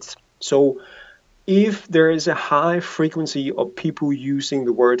word hate. So if there is a high frequency of people using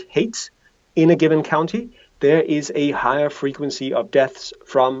the word hate in a given county, there is a higher frequency of deaths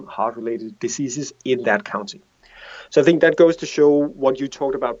from heart-related diseases in that county. So I think that goes to show what you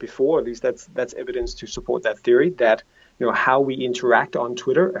talked about before. At least that's evidence to support that theory that how we interact on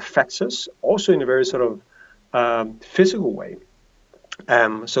Twitter affects us also in a very sort of physical way.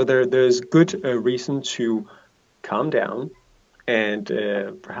 So there's good reason to calm down, and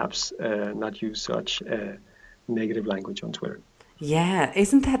perhaps not use such negative language on Twitter. Yeah,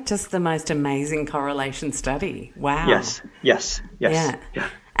 isn't that just the most amazing correlation study? Wow. Yes. Yeah. Yeah.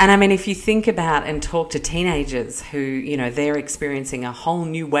 And I mean, if you think about and talk to teenagers who, you know, they're experiencing a whole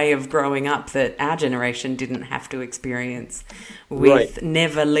new way of growing up that our generation didn't have to experience, with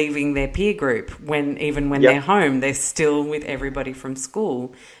never leaving their peer group, even when they're home, they're still with everybody from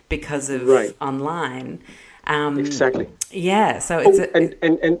school because of online. Exactly. Yeah. So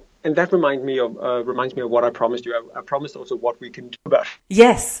it's and that reminds me of what I promised you. I promised also what we can do about it.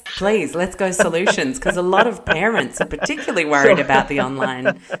 Yes, please, let's go solutions, because a lot of parents are particularly worried about the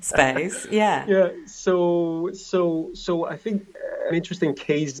online space. Yeah. Yeah. So I think an interesting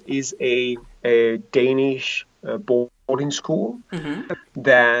case is a Danish boarding school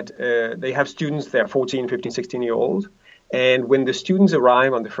that they have students. They're 14, 15, 16-year-old. And when the students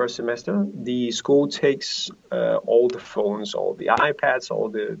arrive on the first semester, the school takes all the phones, all the iPads, all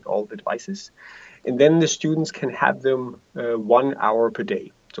the devices, and then the students can have them 1 hour per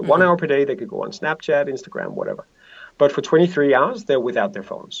day. So 1 hour per day, they could go on Snapchat, Instagram, whatever. But for 23 hours, they're without their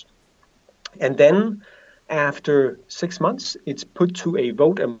phones. And then after 6 months, it's put to a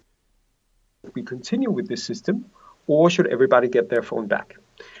vote, and we continue with this system, or should everybody get their phone back?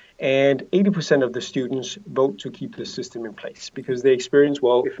 And 80% of the students vote to keep the system in place because they experience,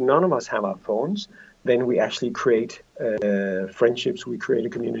 well, if none of us have our phones, then we actually create friendships, we create a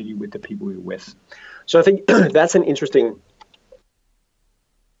community with the people we're with. So I think that's an interesting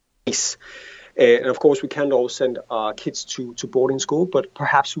case. And of course, we can't all send our kids to boarding school, but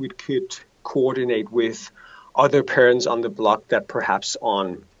perhaps we could coordinate with other parents on the block that perhaps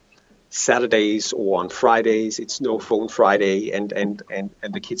on Saturdays or on Fridays, it's no phone Friday, and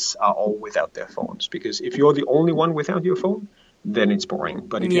the kids are all without their phones. Because if you're the only one without your phone, then it's boring.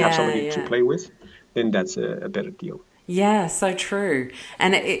 But if you have somebody to play with, then that's a better deal. Yeah, so true.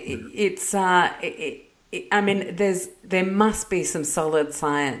 And I mean, there must be some solid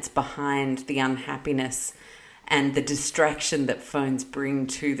science behind the unhappiness and the distraction that phones bring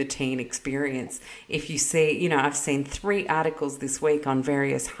to the teen experience. If you see, you know, I've seen 3 articles this week on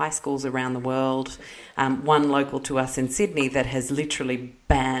various high schools around the world, one local to us in Sydney that has literally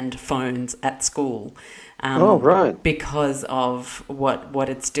banned phones at school. Because of what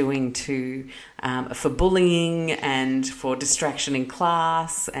it's doing to for bullying and for distraction in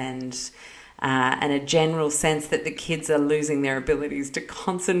class and a general sense that the kids are losing their abilities to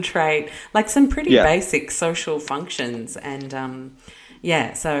concentrate, like some pretty basic social functions. And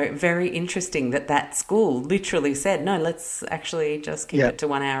so very interesting that school literally said, no, let's actually just keep it to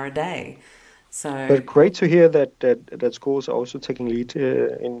 1 hour a day. So, but great to hear that schools are also taking lead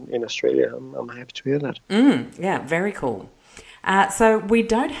in Australia. I'm happy to hear that. Yeah, very cool. So we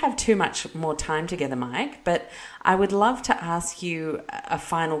don't have too much more time together, Meik, but I would love to ask you a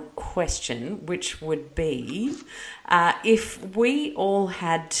final question, which would be, if we all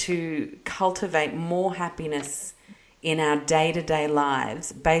had to cultivate more happiness in our day-to-day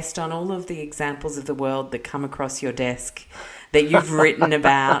lives based on all of the examples of the world that come across your desk that you've written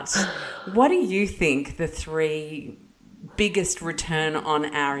about, what do you think the 3 biggest return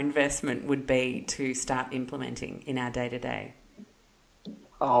on our investment would be to start implementing in our day-to-day?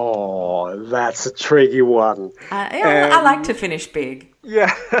 Oh, that's a tricky one. I like to finish big.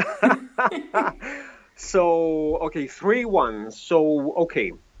 Yeah. So, okay, 3 ones. So,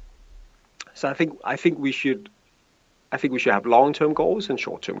 okay. So I think we should have long-term goals and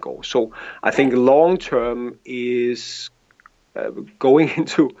short-term goals. So I think long-term is going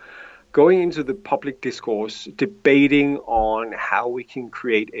into the public discourse, debating on how we can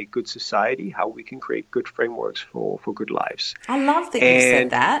create a good society, how we can create good frameworks for good lives. I love that you said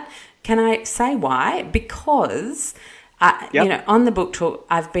that. Can I say why? Because, you know, on the book talk,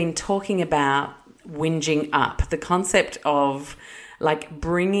 I've been talking about whinging up, the concept of like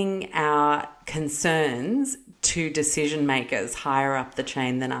bringing our concerns to decision makers higher up the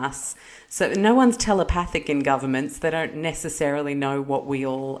chain than us. So no one's telepathic in governments. They don't necessarily know what we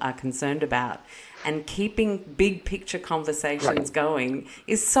all are concerned about. And keeping big picture conversations going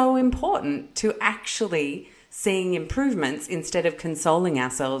is so important to actually seeing improvements instead of consoling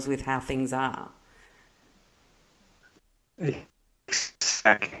ourselves with how things are.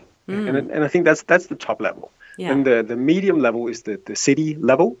 Exactly. And I think that's the top level. Yeah. And the medium level is the city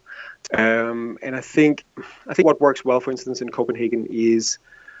level. And I think what works well, for instance, in Copenhagen is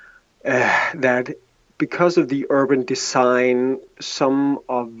that because of the urban design, some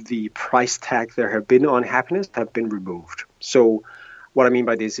of the price tag there have been on happiness have been removed. So What I mean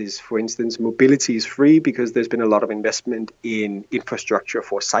by this is, for instance, mobility is free because there's been a lot of investment in infrastructure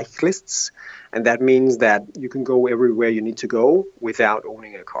for cyclists. And that means that you can go everywhere you need to go without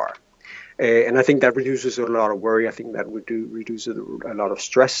owning a car. And I think that reduces a lot of worry. I think that reduces a lot of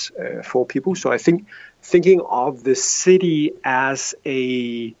stress for people. So I think thinking of the city as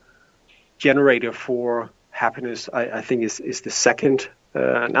a generator for happiness, I think is the second.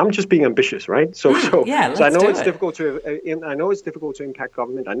 And I'm just being ambitious, right? So I know it's difficult to impact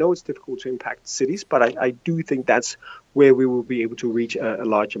government. I know it's difficult to impact cities, but I do think that's where we will be able to reach a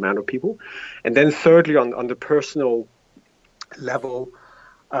large amount of people. And then thirdly, on the personal level,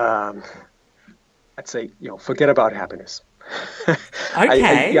 I'd say, forget about happiness.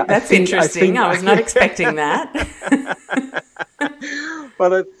 Okay, that's interesting. I was not expecting that.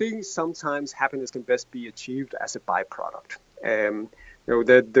 But I think sometimes happiness can best be achieved as a byproduct.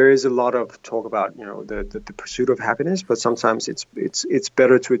 There is a lot of talk about the pursuit of happiness, but sometimes it's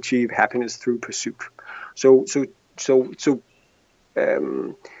better to achieve happiness through pursuit. So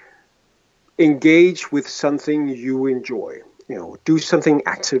engage with something you enjoy. Do something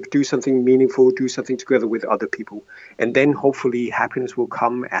active, do something meaningful, do something together with other people, and then hopefully happiness will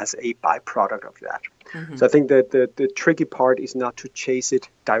come as a byproduct of that. Mm-hmm. So I think that the tricky part is not to chase it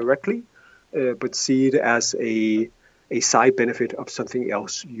directly, but see it as a side benefit of something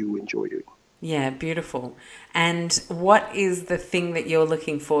else you enjoy doing. Yeah, beautiful. And what is the thing that you're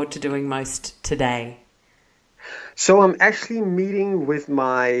looking forward to doing most today? So I'm actually meeting with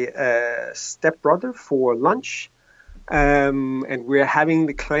my stepbrother for lunch. And we're having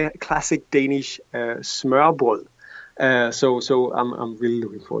the classic Danish smørrebrød. So I'm really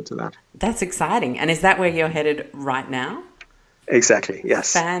looking forward to that. That's exciting. And is that where you're headed right now? Exactly,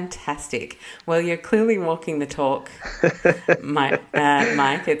 yes. Fantastic. Well, you're clearly walking the talk,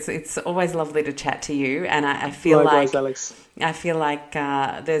 Meik. It's always lovely to chat to you, and I feel Likewise, Alex. I feel like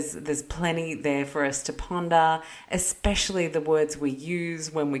there's plenty there for us to ponder, especially the words we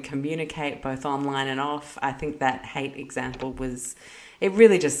use when we communicate, both online and off. I think that hate example it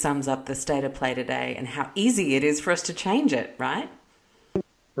really just sums up the state of play today and how easy it is for us to change it, right?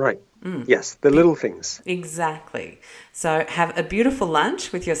 Right. Yes, the little things. Exactly. So have a beautiful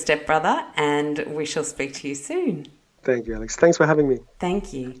lunch with your stepbrother, and we shall speak to you soon. Thank you, Alex. Thanks for having me.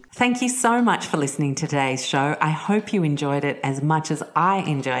 Thank you. Thank you so much for listening to today's show. I hope you enjoyed it as much as I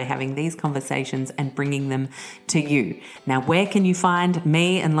enjoy having these conversations and bringing them to you. Now, where can you find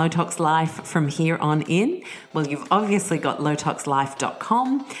me and Low Tox Life from here on in? Well, you've obviously got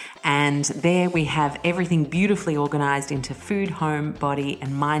lowtoxlife.com, and there we have everything beautifully organized into food, home, body,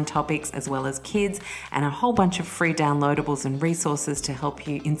 and mind topics, as well as kids, and a whole bunch of free downloadables and resources to help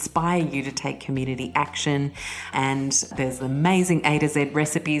you, inspire you to take community action. And there's amazing A to Z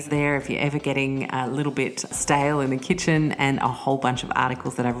recipes there if you're ever getting a little bit stale in the kitchen, and a whole bunch of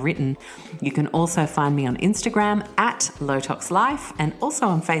articles that I've written. You can also find me on Instagram at lowtoxlife, and also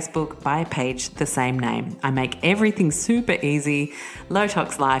on Facebook by a page the same name. I make everything super easy, Low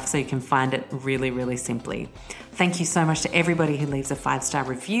Tox Life, so you can find it really, really simply. Thank you so much to everybody who leaves a 5-star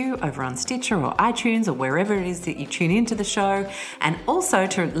review over on Stitcher or iTunes or wherever it is that you tune into the show. And also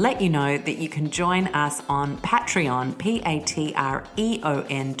to let you know that you can join us on Patreon,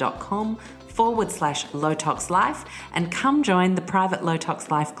 patreon.com/lowtoxlife, and come join the private Low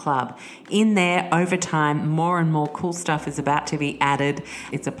Tox Life Club. In there, over time, more and more cool stuff is about to be added.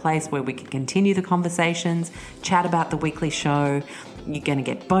 It's a place where we can continue the conversations, chat about the weekly show. You're going to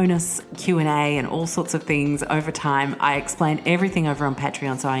get bonus Q&A and all sorts of things over time. I explain everything over on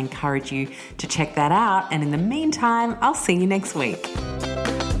Patreon, so I encourage you to check that out. And in the meantime, I'll see you next week.